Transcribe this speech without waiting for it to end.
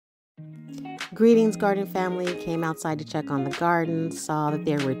Greetings, garden family. Came outside to check on the garden, saw that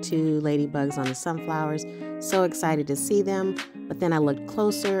there were 2 ladybugs on the sunflowers. So excited to see them. But then I looked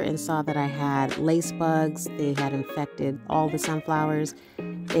closer and saw that I had lace bugs. They had infected all the sunflowers.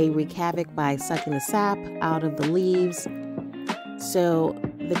 They wreak havoc by sucking the sap out of the leaves. So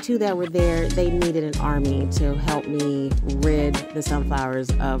the 2 that were there, they needed an army to help me rid the sunflowers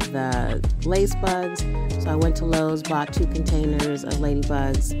of the lace bugs. So I went to Lowe's, bought 2 containers of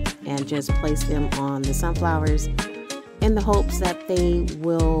ladybugs, and just placed them on the sunflowers in the hopes that they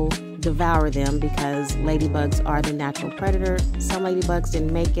will devour them, because ladybugs are the natural predator. Some ladybugs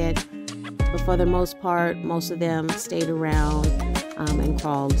didn't make it, but for the most part, most of them stayed around and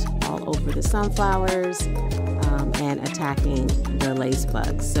crawled all over the sunflowers and attacking the lace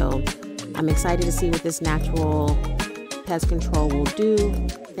bugs. So I'm excited to see what this natural pest control will do.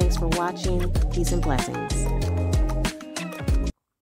 Thanks for watching. Peace and blessings.